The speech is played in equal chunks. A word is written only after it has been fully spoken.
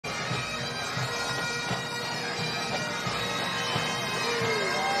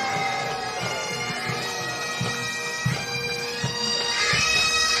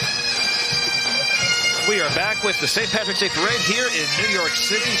We're back with the St. Patrick's Day Parade here in New York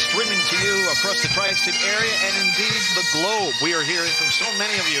City, streaming to you across the tri-state area and indeed the globe. We are hearing from so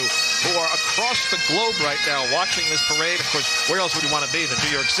many of you who are across the globe right now watching this parade. Of course, where else would you want to be than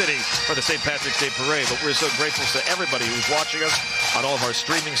New York City for the St. Patrick's Day Parade? But we're so grateful to everybody who's watching us on all of our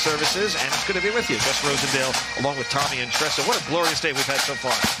streaming services, and it's good to be with you. Gus Rosendale, along with Tommy and Tressa. What a glorious day we've had so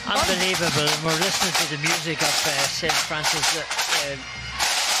far. Unbelievable. And we're listening to the music of St. Francis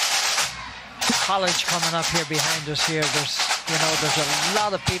College coming up here behind us here. There's a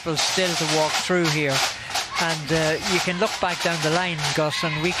lot of people still to walk through here, and you can look back down the line, Gus,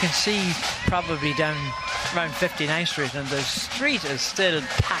 and we can see probably down around 59th Street, and the street is still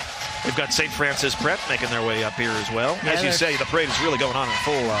packed. We've got St. Francis Prep making their way up here as well. As you say, the parade is really going on in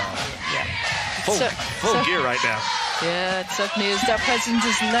full gear right now. Yeah, it certainly is. Their president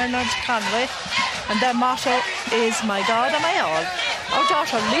is Leonard Conway, and their motto is "My God and my all." Our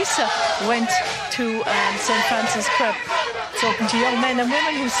daughter Lisa went to St. Francis Prep. It's open to young men and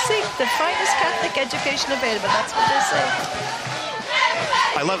women who seek the finest Catholic education available. That's what they say.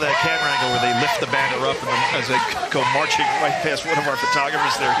 I love that camera angle where they lift the banner up and as they go marching right past one of our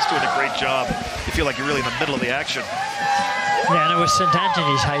photographers there. He's doing a great job. You feel like you're really in the middle of the action. Yeah, and it was St.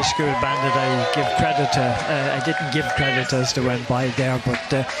 Anthony's High School band that I give credit to. I didn't give credit as they went by there, but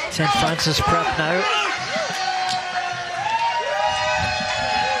St. Francis Prep now.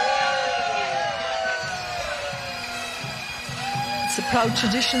 The proud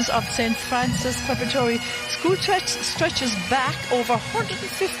traditions of St. Francis Preparatory School stretches back over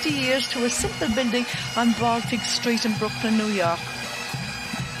 150 years to a simple building on Baltic Street in Brooklyn, New York.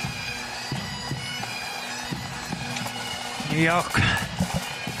 New York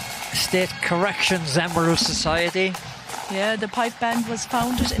State Corrections Emerald Society. Yeah, the pipe band was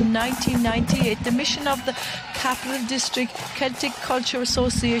founded in 1998. The mission of the Capital District Celtic Culture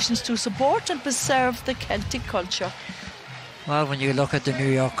Associations to support and preserve the Celtic culture. Well, when you look at the New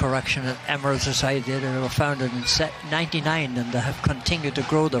York Correctional Emerald Society, they were founded in '99 and they have continued to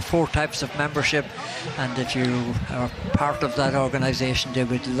grow. There are 4 types of membership, and if you are part of that organisation, they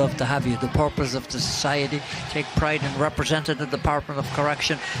would love to have you. The purpose of the society: take pride in representing the Department of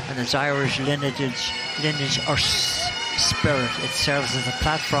Correction and its Irish lineage or spirit. It serves as a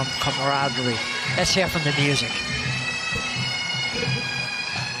platform of camaraderie. Let's hear from the music.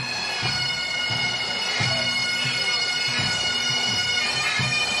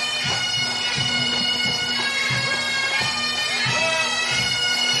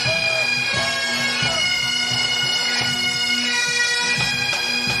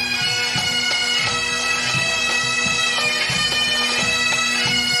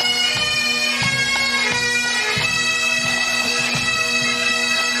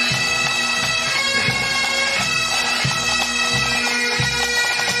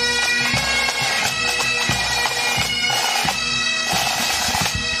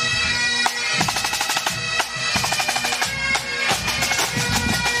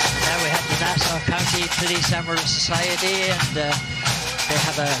 Police Emerald Society, and they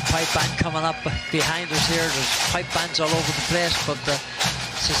have a pipe band coming up behind us here. There's pipe bands all over the place, but the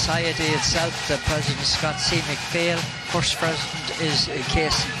society itself, the President Scott C. McPhail, first president is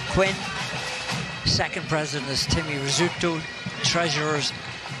Casey Quinn, second president is Timmy Rizzuto, treasurers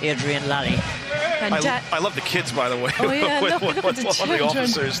Adrian Lally. And I love the kids, by the way. Oh yeah, look at the children. The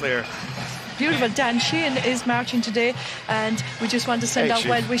officers there. Beautiful. Dan Sheehan is marching today, and we just want to send out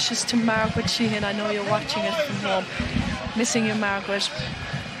well wishes to Margaret Sheehan. I know you're watching it from home. Missing you, Margaret.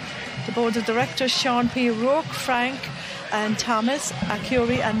 The board of directors: Sean P. Rourke, Frank and Thomas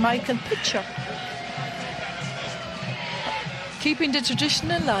Acuri and Michael Pitcher. Keeping the tradition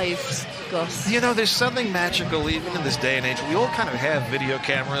alive, Gus. You know, there's something magical even in this day and age. We all kind of have video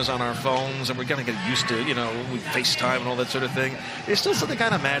cameras on our phones, and we're going to get used to, we FaceTime and all that sort of thing. There's still something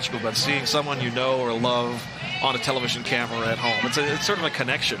kind of magical about seeing someone you know or love on a television camera at home. It's sort of a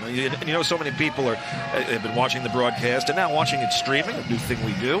connection. So many people have been watching the broadcast and now watching it streaming, a new thing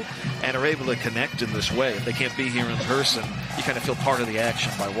we do, and are able to connect in this way. If they can't be here in person, you kind of feel part of the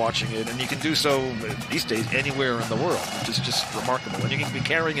action by watching it, and you can do so these days anywhere in the world, which is just remarkable. And you can be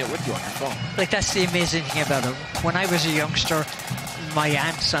carrying it with you on your phone. Like, that's the amazing thing about it. When I was a youngster, my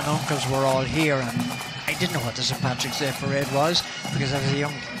aunts and uncles were all here, and I didn't know what the St. Patrick's Day Parade was because I was a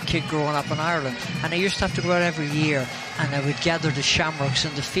young kid growing up in Ireland, and I used to have to go out every year, and I would gather the shamrocks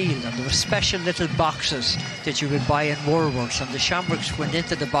in the field, and there were special little boxes that you would buy in Woolworths, and the shamrocks went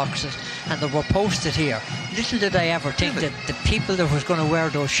into the boxes and they were posted here. Little did I ever think that the people that was going to wear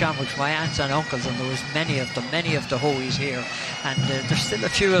those shamrocks, my aunts and uncles, and there was many of the Hoies here, and there's still a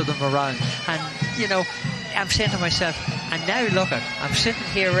few of them around, and I'm saying to myself, and now look at, I'm sitting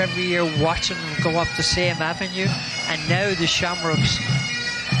here every year watching them go up the same avenue, and now the Shamrocks.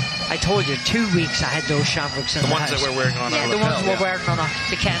 I told you, 2 weeks I had those Shamrocks in the house. The ones that we're wearing on our the lapel, ones we're wearing on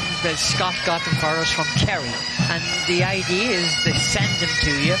the Scott got them for us from Kerry. And the idea is they send them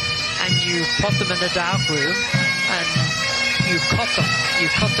to you, and you put them in the dark room, and you cut them.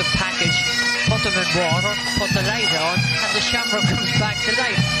 You cut the package, put them in water, put the light on, and the Shamrock comes back to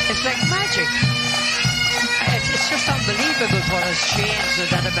life. It's like magic. It's just unbelievable what has changed in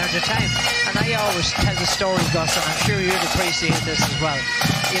that amount of time. And I always tell the story, Gus, and I'm sure you'd appreciate this as well.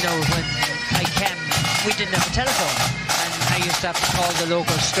 You know, when I came, we didn't have a telephone. And I used to have to call the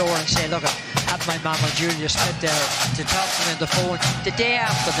local store and say, look, have my mama Julia Smith there to talk to me on the phone the day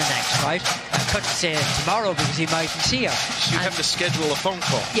after the next, right? I couldn't say tomorrow because he mightn't see her. So you have to schedule a phone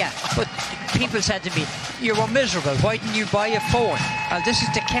call. Yeah, but people said to me, you were miserable, why didn't you buy a phone? Well, this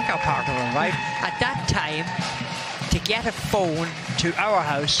is the kicker part of it, right? At that time, to get a phone to our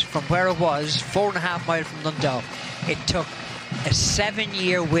house from where it was, 4.5 miles from Dundalk, it took a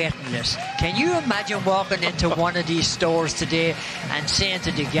 7-year waiting list. Can you imagine walking into one of these stores today and saying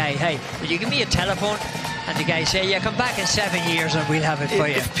to the guy, hey, will you give me a telephone? And the guy say, yeah, come back in 7 years and we'll have it for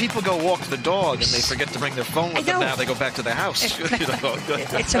you. If people go walk the dog and they forget to bring their phone with them now, they go back to their house.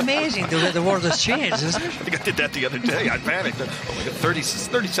 It's amazing the way the world has changed, isn't it? I think I did that the other day. I panicked. Oh my God,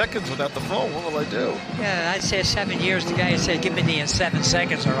 30 seconds without the phone. What will I do? Yeah, I'd say 7 years. The guy said, give me the in 7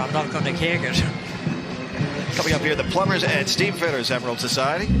 seconds or I'm not going to cake it. Coming up here, the Plumbers and Steamfitters Emerald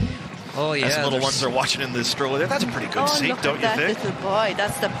Society. Oh, yeah. As the little ones are watching in this stroller there. That's a pretty good seat, don't you think? That little boy.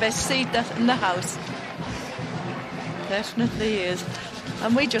 That's the best seat in the house. Definitely is.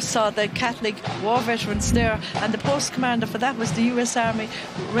 And we just saw the Catholic war veterans there, and the post commander for that was the US Army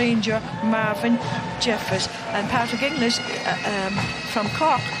Ranger Marvin Jeffers, and Patrick English from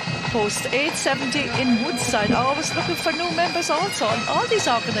Cork, post 870 in Woodside, always looking for new members also. And all these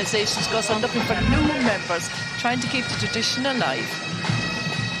organisations, Gus, are looking for new members, trying to keep the tradition alive.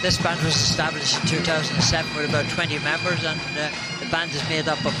 This band was established in 2007 with about 20 members, and the band is made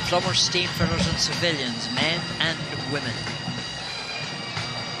up of plumbers, steamfitters and civilians, men and women.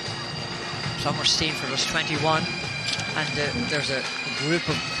 Some are steamfitters, 21, and there's a group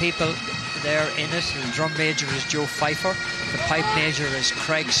of people there in it. The drum major is Joe Pfeiffer, the pipe major is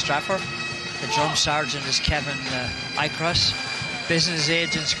Craig Straffer, the drum sergeant is Kevin Icross, business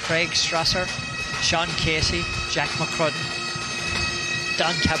agents Craig Strasser, Sean Casey, Jack McCrudden,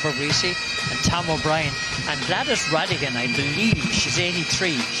 Don Cabarrisi and Tom O'Brien, and Gladys Radigan, I believe, she's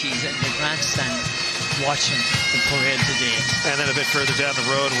 83, she's in the grandstand watching the parade today. And then a bit further down the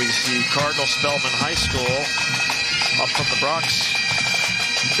road we see Cardinal Spellman High School up from the Bronx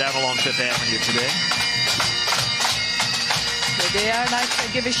down along 5th Avenue today. There they are, and I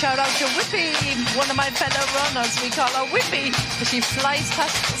give a shout out to Whippy, one of my fellow runners. We call her Whippy because she flies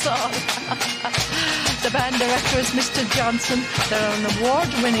past us all. The band director is Mr. Johnson. They're an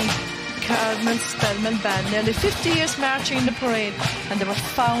award-winning Cardinal Spellman band, nearly 50 years marching in the parade, and they were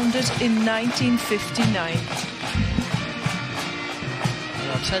founded in 1959.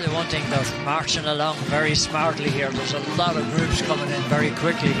 I'll tell you one thing, they're marching along very smartly here. There's a lot of groups coming in very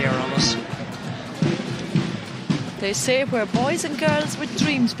quickly here on us. They say where boys and girls with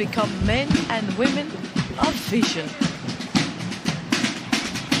dreams become men and women of vision.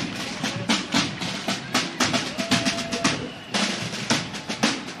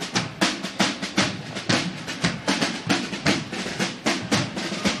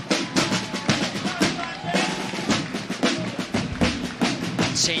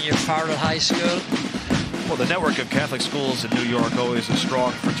 Senior Farrell High School. Well, the network of Catholic schools in New York always a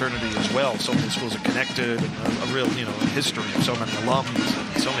strong fraternity as well. So many schools are connected, and a real, history of so many alums,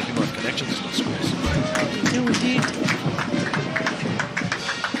 and so many people have connections to the schools. They do indeed.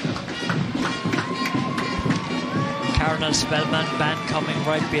 Cardinal Spellman band coming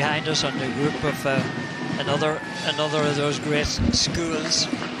right behind us on the group of another of those great schools.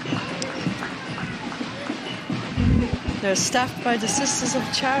 They're staffed by the Sisters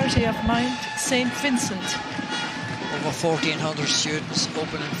of Charity of Mount St. Vincent. Over 1,400 students,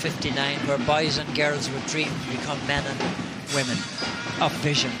 open in 59, where boys and girls with dreams become men and women of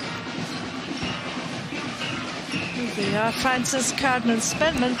vision. They are. Francis Cardinal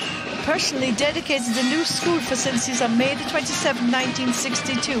Spellman personally dedicated the new school facilities on May the 27th,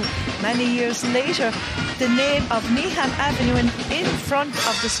 1962. Many years later, the name of Meehan Avenue in front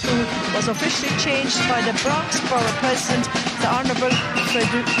of the school was officially changed by the Bronx Borough President, the Honourable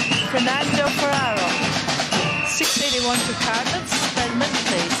Fernando Ferraro. 681 to Cardinal Spellman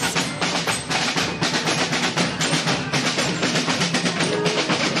Place.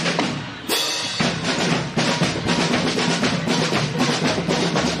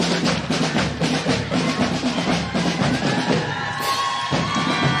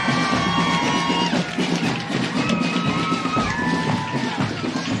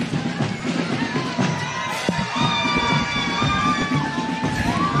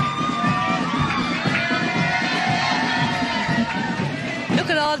 Look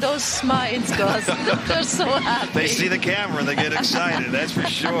at all those smiles, Gus. They're so happy. They see the camera and they get excited, that's for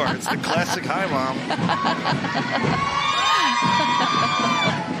sure. It's the classic hi, Mom.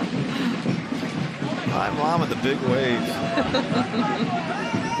 Hi, Mom, and the big wave.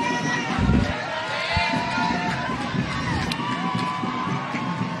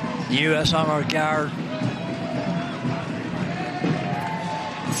 U.S. Honor Guard.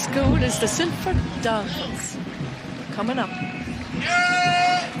 The school is the Silver Dolphins. Coming up.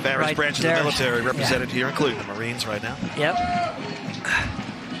 Various Right branches there. of the military represented here, including the Marines right now. Yep.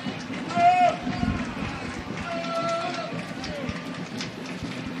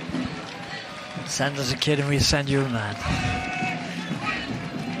 Send us a kid and we'll send you a man.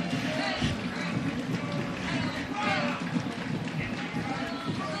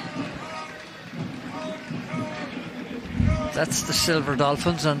 That's the Silver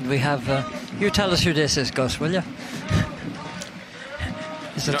Dolphins, and we have... you tell us who this is, Gus, will you?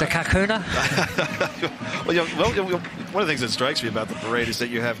 Is it the Kakuna? Well, one of the things that strikes me about the parade is that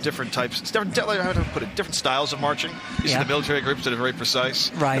you have different types, how to put it, different styles of marching. You see the military groups that are very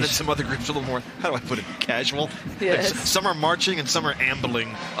precise. Right. And then some other groups are a little more, how do I put it, casual. Yes. Some are marching and some are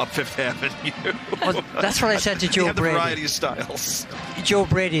ambling up Fifth Avenue. Well, that's what I said to You Joe have the Brady. variety of styles. Joe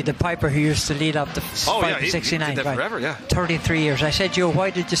Brady, the piper who used to lead up the fight in he 69. did that right. forever, yeah. 33 years. I said, Joe, why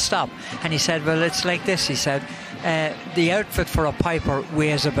did you stop? And he said, well, it's like this. He said, the outfit for a piper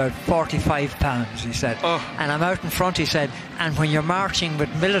weighs about 45 pounds, he said. Oh. And I'm out in front, he said, and when you're marching with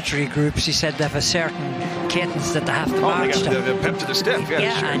military groups, he said, they have a certain cadence that they have to march They to. got the pep to the step.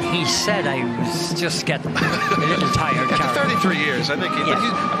 Yeah, sure. And he said I was just getting a little tired. After 33 years, I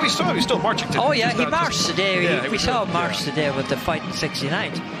think we saw him. He's still marching today. Oh, yeah, He's he not marched just- today. Yeah, we saw him march today with the fight in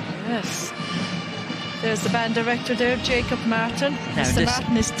 69. Yes. There's the band director there, Jacob Martin. Now Mr. this-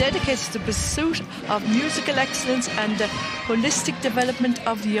 Martin is dedicated to the pursuit of musical excellence and the holistic development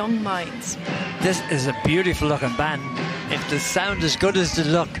of young minds. This is a beautiful looking band. If the sound is good as the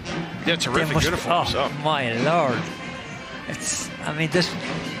look, Yeah, they terrific must- uniforms. Oh my lord!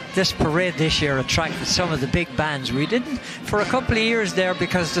 This parade this year attracted some of the big bands. We didn't for a couple of years there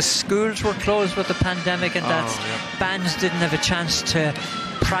because the schools were closed with the pandemic, and bands didn't have a chance to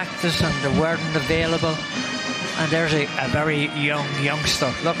practice and they weren't available. And there's a very young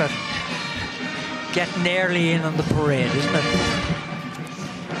youngster. Look at getting early in on the parade, isn't it?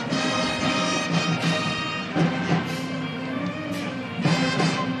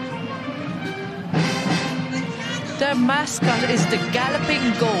 Their mascot is the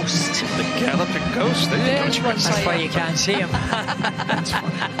Galloping Ghost. The Galloping Ghost. There's one That's side. why you can't see him. That's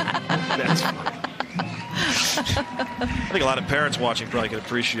fine. I think a lot of parents watching probably can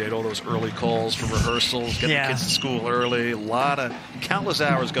appreciate all those early calls for rehearsals, getting the kids to school early. A lot of countless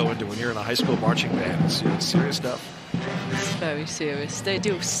hours go into when you're in a high school marching band. It's serious stuff. It's very serious. They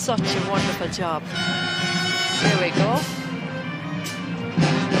do such a wonderful job. There we go.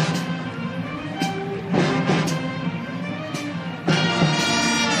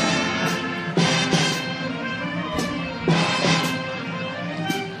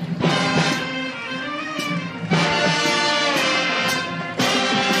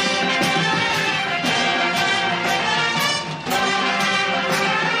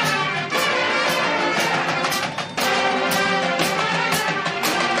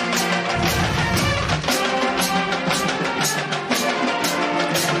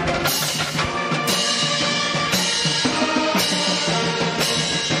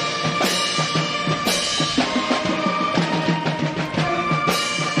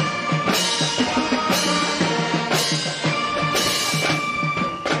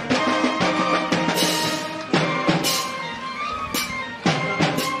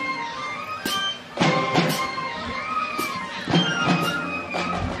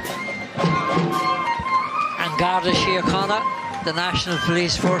 Garda Síochána, the National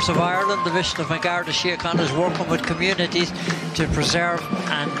Police Force of Ireland, Division of Garda Síochána, is working with communities to preserve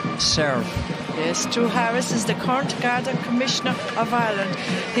and serve. Yes, Drew Harris is the current Garda Commissioner of Ireland.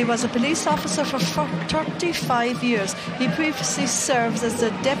 He was a police officer for 35 years. He previously served as the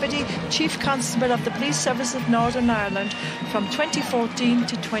Deputy Chief Constable of the Police Service of Northern Ireland from 2014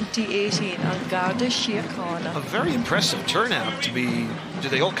 to 2018 on Garda Síochána. A very impressive turnout to be. Do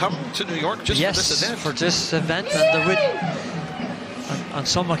they all come to New York just for this event? For this event, and on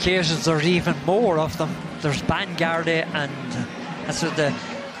some occasions there's even more of them. There's band Garda, and that's what the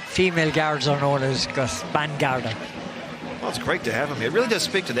female guards are known as, band Garda. Well, it's great to have them here. It really does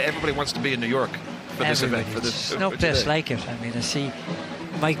speak to everybody wants to be in New York for this event. For this, no for place today. like it. I mean, I see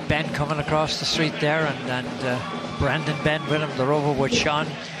Mike Ben coming across the street there, and Brandon Ben with him. They're over with Sean,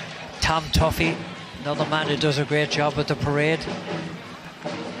 Tom Tuffy, another man who does a great job with the parade.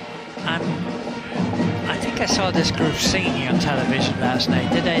 And I think I saw this group singing on television last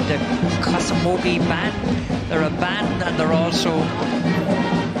night. Did they? The Kosomogi Band. They're a band and they're also a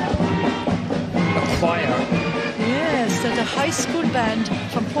choir. Yes, they're the high school band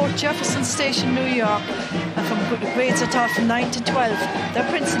from Port Jefferson Station, New York, and from grades that are from 9 to 12. Their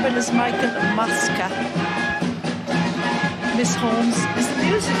principal is Michael Maska. Miss Holmes is the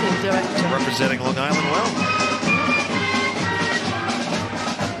musical director. Representing Long Island well.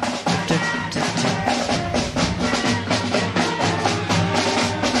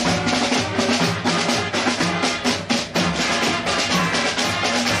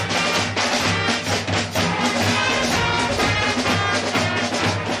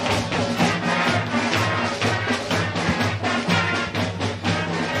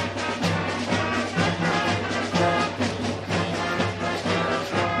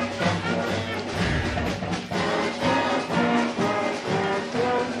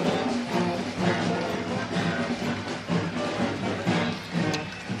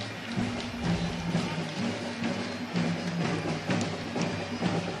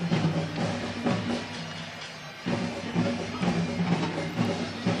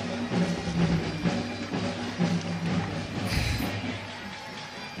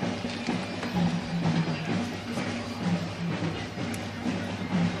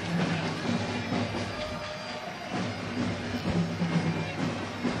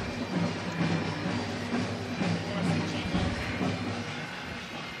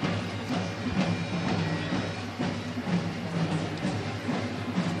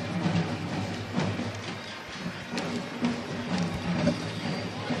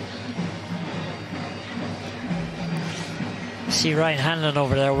 See Ryan Hanlon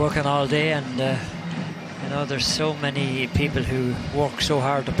over there working all day, and you know, there's so many people who work so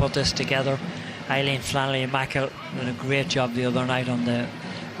hard to put this together. Eileen Flannelly and Mackle did a great job the other night on the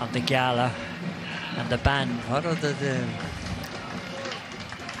gala, and the band. What are the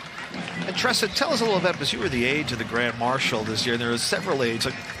And Tressa, tell us a little bit, because you were the aide to the Grand Marshal this year, and there are several aides.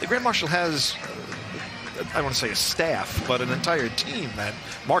 Like, the Grand Marshal has, I don't want to say a staff, but an entire team that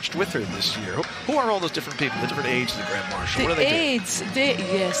marched with her this year. Who are all those different people, the different aides to the Grand Marshal? What do they do? Aides,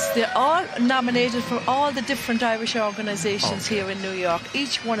 yes, they're all nominated for all the different Irish organisations here in New York.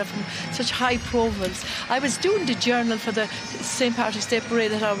 Each one of them such high profiles. I was doing the journal for the St. Patrick's Day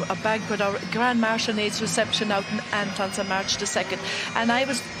Parade at our banquet, our Grand Marshal Aides reception out in Antons on March the 2nd, and I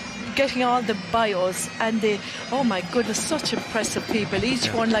was getting all the bios, and they, oh my goodness, such impressive people. Each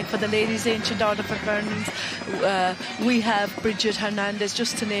one, like for the Ladies' Ancient Order for Burnings, we have Bridget Hernandez,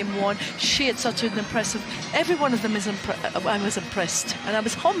 just to name one. She had such an impressive, every one of them is I was impressed, and I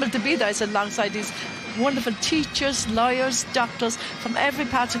was humbled to be there. I said, alongside these wonderful teachers, lawyers, doctors from every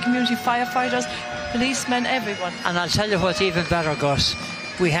part of the community, firefighters, policemen, everyone. And I'll tell you what's even better, Gus.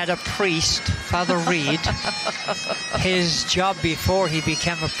 We had a priest, Father Reid. His job before he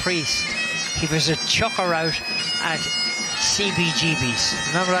became a priest, he was a chucker out at CBGB's.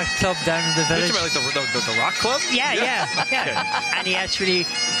 Remember that club down in the village? You're talking about like the rock club? Yeah. Okay. And he actually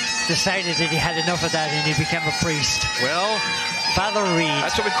decided that he had enough of that, and he became a priest. Well, Father Reid.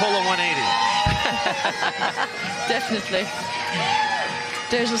 That's what we call a 180. Definitely.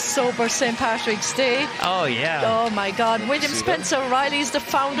 There's a sober St. Patrick's Day. Oh, yeah. Oh, my God. William Spencer Riley is the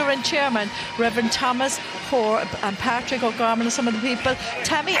founder and chairman. Reverend Thomas Hoare and Patrick O'Gorman are some of the people.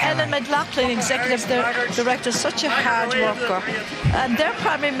 Tammy Ellen McLaughlin, executive director, such a hard worker. And their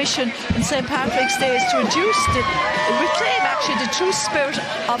primary mission in St. Patrick's Day is to reclaim actually the true spirit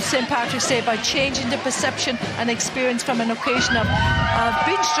of St. Patrick's Day by changing the perception and experience from an occasion of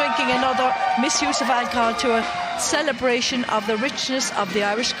binge drinking and other misuse of alcohol to a celebration of the richness of the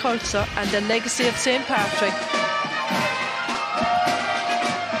Irish culture and the legacy of St. Patrick.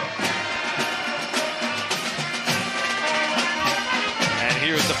 And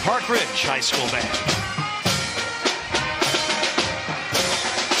here's the Park Ridge High School Band.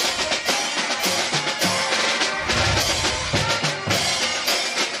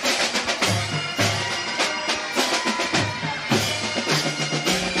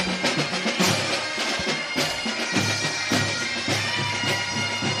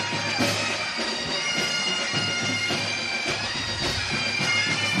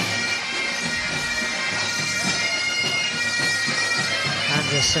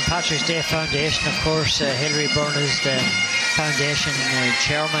 St. Patrick's Day Foundation, of course. Hilary Byrne is the foundation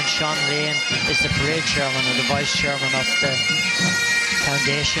chairman. Sean Lane is the parade chairman and the vice chairman of the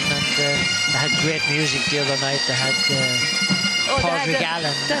foundation. And they had great music the other night. They had Padraig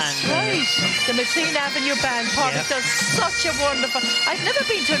Allen. That's right. The McLean Avenue Band. Padraig does such a wonderful... I've never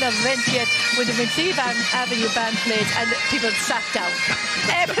been to an event yet where the McLean Avenue Band plays, and people sat down.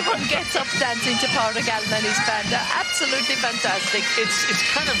 Everyone gets up dancing to Paul Gallen and his band. They're absolutely fantastic. It's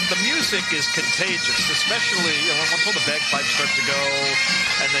kind of, the music is contagious, especially once all the bagpipes start to go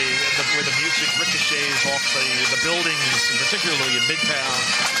and where the music ricochets off the buildings, and particularly in Midtown.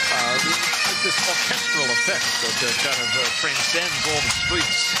 This orchestral effect that kind of transcends all the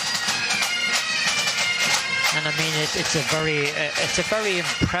streets. And I mean, it's a very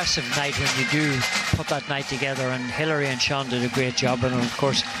impressive night when you do put that night together. And Hilary and Sean did a great job. And of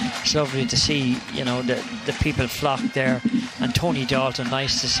course, it's lovely to see, the people flock there. And Tony Dalton,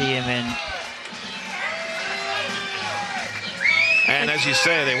 nice to see him in. And as you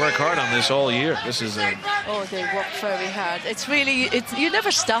say, they work hard on this all year. This is Oh, they work very hard. It's really, you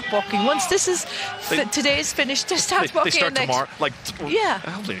never stop working. Once this is, today is finished, they start working. They start tomorrow. Yeah. I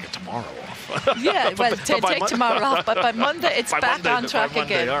hope they get tomorrow off. Yeah, well, take tomorrow off, but by Monday it's back on track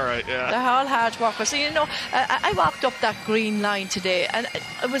again. All right, yeah. They're all hard workers. So, I walked up that green line today, and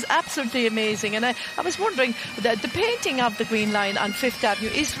it was absolutely amazing. And I was wondering, the painting of the green line on Fifth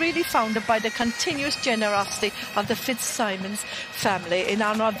Avenue is really founded by the continuous generosity of the Fitzsimons family in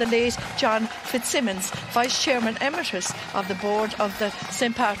honour of the late John Fitzsimmons, Vice Chairman Emeritus of the board of the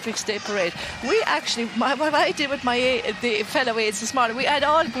St. Patrick's Day Parade. We actually, what I did with the fellow aides this morning, we had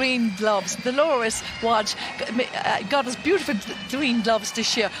all green gloves. Dolores Watch got us beautiful green gloves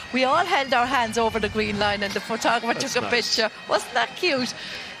this year. We all held our hands over the green line and the photographer took a picture. Wasn't that cute?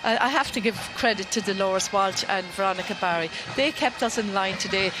 I have to give credit to Dolores Walsh and Veronica Barry. They kept us in line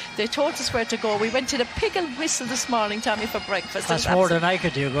today. They told us where to go. We went to the Pig and Whistle this morning, Tommy, for breakfast. That's more than I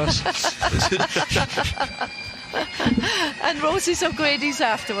could do, Gus. And Rosie's O'Grady's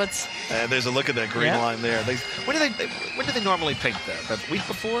afterwards. There's a look at that green line there. When do they normally paint that? That week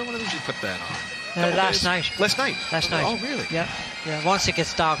before? When do they usually put that on? Last night. Last night? Last night. Oh, really? Yeah. Once it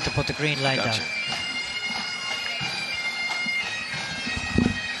gets dark, to put the green line down.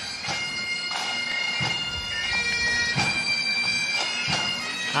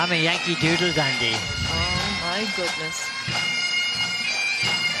 I'm a Yankee Doodle dandy. Oh, my goodness.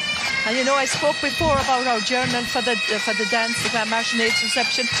 And I spoke before about our journal for the dance, the Grand Marchanades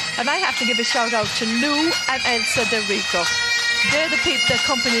reception, and I have to give a shout out to Lou and Elsa De Rico. They're the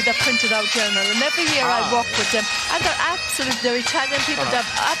company that printed our journal, and every year I work with them, and they're Italian people that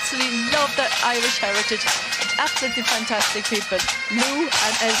absolutely love their Irish heritage. Absolutely fantastic people. Lou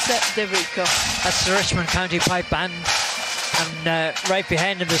and Elsa De Rico. That's the Richmond County Pipe Band. And right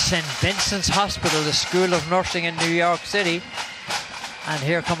behind them is St. Vincent's Hospital, the School of Nursing in New York City. And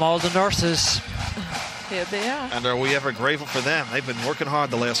here come all the nurses. Here they are. And are we ever grateful for them? They've been working hard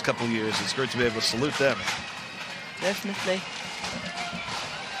the last couple of years. It's great to be able to salute them. Definitely.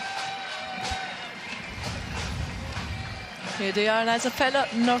 Here they are. And as a fellow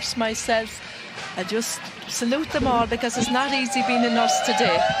nurse myself, I just salute them all, because it's not easy being a nurse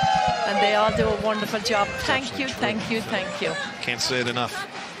today. And they all do a wonderful job. Thank you, thank you, thank you. Can't say it enough.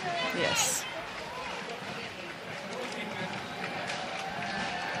 Yes.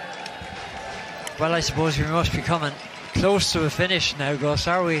 Well, I suppose we must be coming close to a finish now, Gus,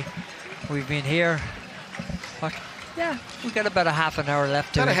 are we? We've been here. What? Yeah, we've got about a half an hour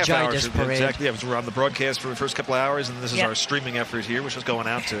left to enjoy this parade. Exactly. Yeah, we're on the broadcast for the first couple of hours, and this is our streaming effort here, which is going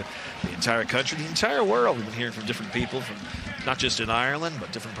out to the entire country, the entire world. We've been hearing from different people from not just in Ireland,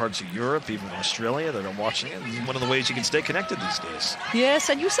 but different parts of Europe, even Australia, that are watching it. It's one of the ways you can stay connected these days. Yes,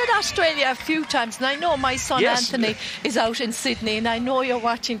 and you said Australia a few times, and I know my son Anthony is out in Sydney, and I know you're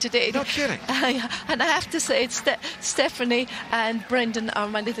watching today. No kidding. And I have to say, it's Stephanie and Brendan, or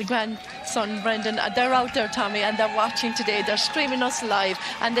my little grandson Brendan, they're out there, Tommy, and they're watching today. They're streaming us live,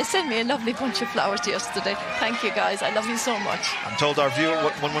 and they sent me a lovely bunch of flowers yesterday. Thank you, guys. I love you so much. I'm told our viewer,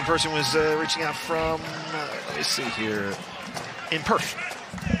 one person was reaching out from, let me see here, in Perth.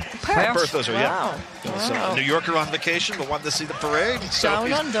 Perth, those are, wow. A New Yorker on vacation, but wanted to see the parade. So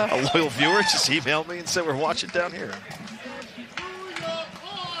down under. A loyal viewer just emailed me and said we're watching down here.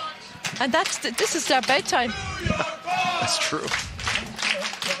 And this is their bedtime. That's true.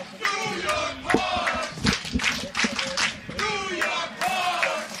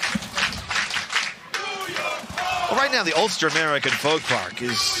 Well, right now, the Ulster American Folk Park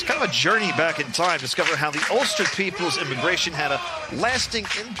is kind of a journey back in time to discover how the Ulster people's immigration had a lasting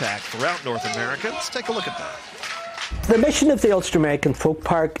impact throughout North America. Let's take a look at that. The mission of the Ulster American Folk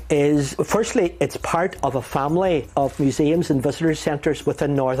Park is, firstly, it's part of a family of museums and visitor centres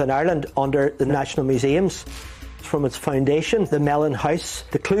within Northern Ireland under the National Museums. From its foundation, the Mellon House,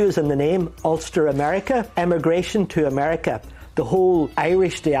 the clue is in the name, Ulster America, emigration to America. the whole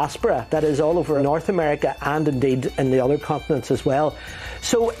Irish diaspora that is all over North America and indeed in the other continents as well.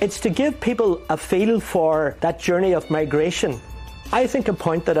 So it's to give people a feel for that journey of migration. I think a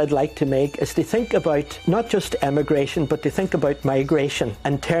point that I'd like to make is to think about not just emigration, but to think about migration.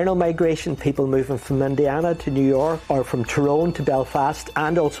 Internal migration, people moving from Indiana to New York or from Tyrone to Belfast,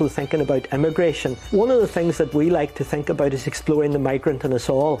 and also thinking about immigration. One of the things that we like to think about is exploring the migrant in us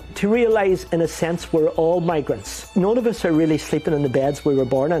all. To realise, in a sense, we're all migrants. None of us are really sleeping in the beds we were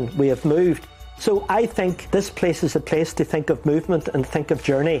born in. We have moved. So I think this place is a place to think of movement and think of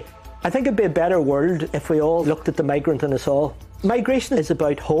journey. I think it'd be a better world if we all looked at the migrant in us all. Migration is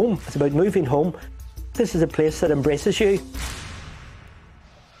about home. It's about moving home. This is a place that embraces you.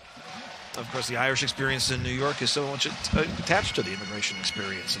 Of course, the Irish experience in New York is so much attached to the immigration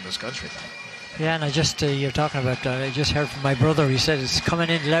experience in this country. Yeah, and you're talking about, I just heard from my brother, he said it's coming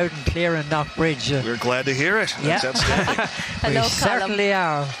in loud and clear in Knockbridge. We're glad to hear it. That's outstanding. Hello, we certainly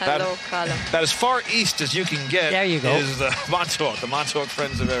are. Hello, Colin. About as far east as you can get there you go. Is the Montauk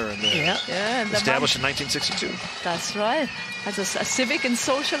Friends of Erin. Yeah. Established in 1962. That's right. As a civic and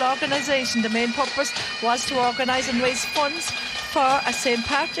social organisation, the main purpose was to organise and raise funds for a St.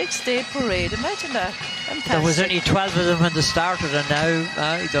 Patrick's Day parade. Imagine that. Fantastic. There was only 12 of them when they started, and now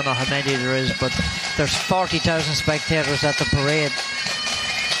I don't know how many there is, but there's 40,000 spectators at the parade.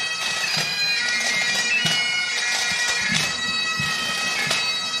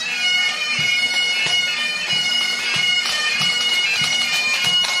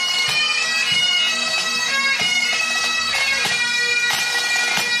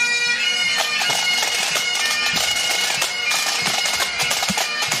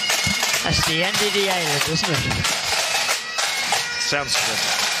 That's the end of the island, isn't it? Sounds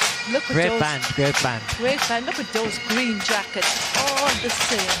good. Look at Great those, band, great band. Great band. Look at those green jackets. All the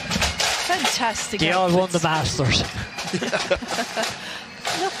same. Fantastic. They all won the Masters. Look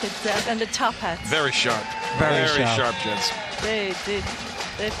at that. And the top hats. Very sharp. Very sharp, gents. They did.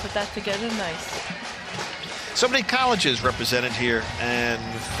 They put that together nice. So many colleges represented here, and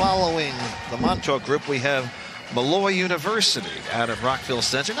following the Montauk group, we have Malloy University out of Rockville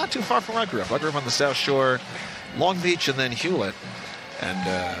Center, not too far from where I grew up. I grew up on the South Shore, Long Beach, and then Hewlett.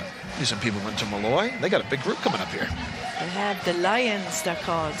 And some people went to Malloy. They got a big group coming up here. They have the Lions, they're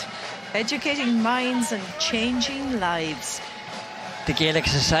called. Educating minds and changing lives. The Gaelic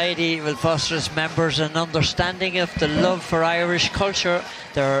Society will foster its members an understanding of the love for Irish culture.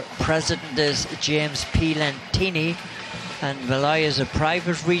 Their president is James P. Lentini, and Malloy is a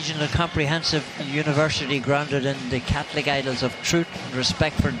private, regional, comprehensive university grounded in the Catholic ideals of truth and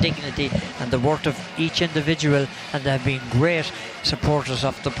respect for dignity and the worth of each individual, and they have been great supporters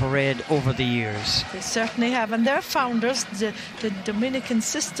of the parade over the years. They certainly have, and their founders, the Dominican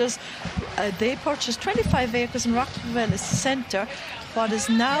sisters, they purchased 25 acres in Rockville Centre, what is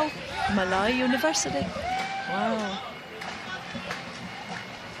now Malloy University. Wow.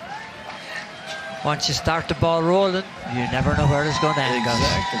 Once you start the ball rolling, you never know where it's going to end.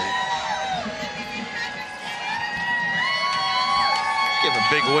 Exactly. Give a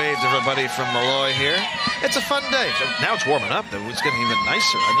big wave to everybody from Malloy here. It's a fun day. Now it's warming up. It's getting even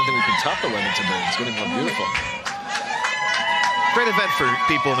nicer. I don't think we can top the weather today. It's getting more beautiful. Great event for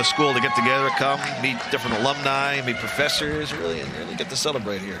people in the school to get together, come, meet different alumni, meet professors, really get to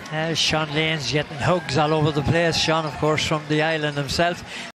celebrate here. Sean Lane's getting hugs all over the place. Sean, of course, from the island himself.